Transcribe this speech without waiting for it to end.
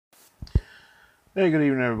Hey, good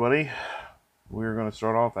evening, everybody. We're going to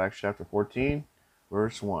start off Acts chapter 14,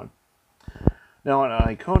 verse 1. Now, at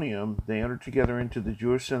Iconium, they entered together into the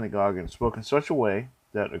Jewish synagogue and spoke in such a way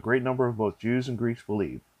that a great number of both Jews and Greeks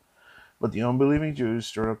believed. But the unbelieving Jews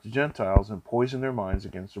stirred up the Gentiles and poisoned their minds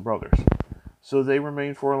against their brothers. So they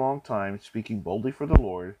remained for a long time, speaking boldly for the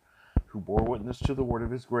Lord, who bore witness to the word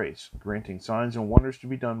of his grace, granting signs and wonders to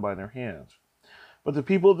be done by their hands. But the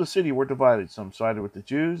people of the city were divided. Some sided with the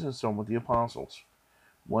Jews and some with the apostles.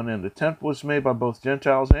 When an attempt was made by both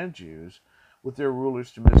Gentiles and Jews, with their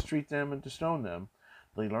rulers, to mistreat them and to stone them,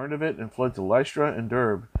 they learned of it and fled to Lystra and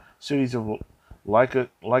Derbe, cities of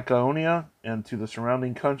Lycaonia, and to the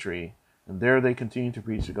surrounding country, and there they continued to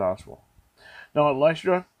preach the gospel. Now at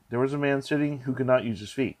Lystra there was a man sitting who could not use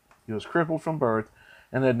his feet. He was crippled from birth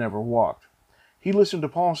and had never walked. He listened to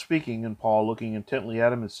Paul speaking, and Paul, looking intently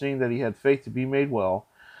at him and seeing that he had faith to be made well,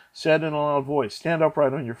 said in a loud voice, "Stand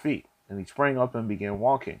upright on your feet." And he sprang up and began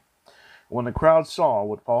walking. When the crowd saw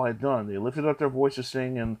what Paul had done, they lifted up their voices,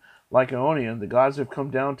 saying in Lycaonian, "The gods have come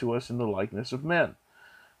down to us in the likeness of men."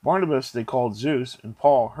 Barnabas they called Zeus, and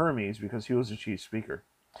Paul Hermes, because he was the chief speaker.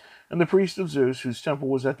 And the priest of Zeus, whose temple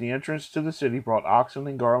was at the entrance to the city, brought oxen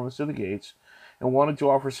and garlands to the gates, and wanted to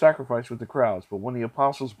offer sacrifice with the crowds. But when the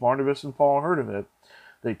apostles Barnabas and Paul heard of it,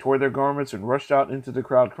 they tore their garments and rushed out into the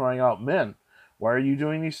crowd, crying out, "Men, why are you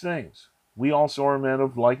doing these things? We also are men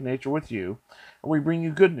of like nature with you, and we bring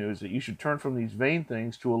you good news, that you should turn from these vain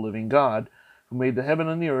things to a living God, who made the heaven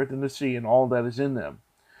and the earth and the sea and all that is in them.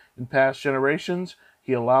 In past generations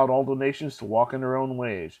he allowed all the nations to walk in their own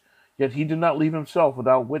ways. Yet he did not leave himself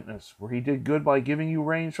without witness, for he did good by giving you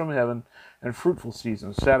rains from heaven and fruitful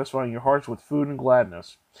seasons, satisfying your hearts with food and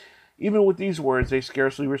gladness." Even with these words they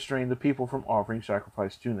scarcely restrained the people from offering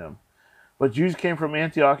sacrifice to them. But Jews came from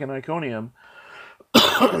Antioch and Iconium,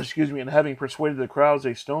 and having persuaded the crowds,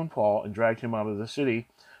 they stoned Paul and dragged him out of the city,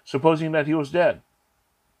 supposing that he was dead.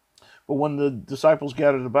 But when the disciples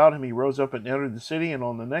gathered about him, he rose up and entered the city, and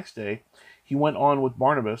on the next day he went on with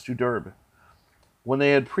Barnabas to Derbe. When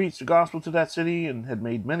they had preached the gospel to that city and had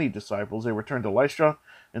made many disciples, they returned to Lystra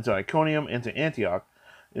and to Iconium and to Antioch,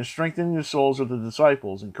 and strengthening the souls of the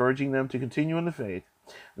disciples, encouraging them to continue in the faith,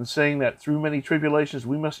 and saying that through many tribulations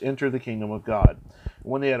we must enter the kingdom of God. And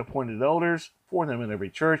when they had appointed elders for them in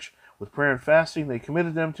every church, with prayer and fasting they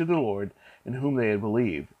committed them to the Lord, in whom they had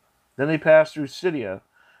believed. Then they passed through Scythia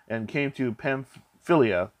and came to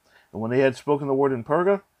Pamphylia, and when they had spoken the word in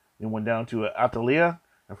Perga, they went down to Attalia,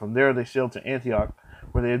 and from there they sailed to Antioch,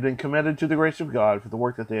 where they had been commended to the grace of God for the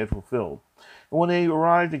work that they had fulfilled. And when they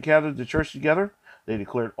arrived and gathered the church together, they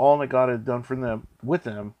declared all that God had done for them with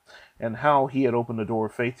them, and how he had opened the door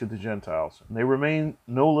of faith to the Gentiles. And they remained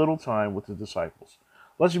no little time with the disciples.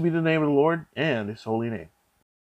 Blessed be the name of the Lord and his holy name.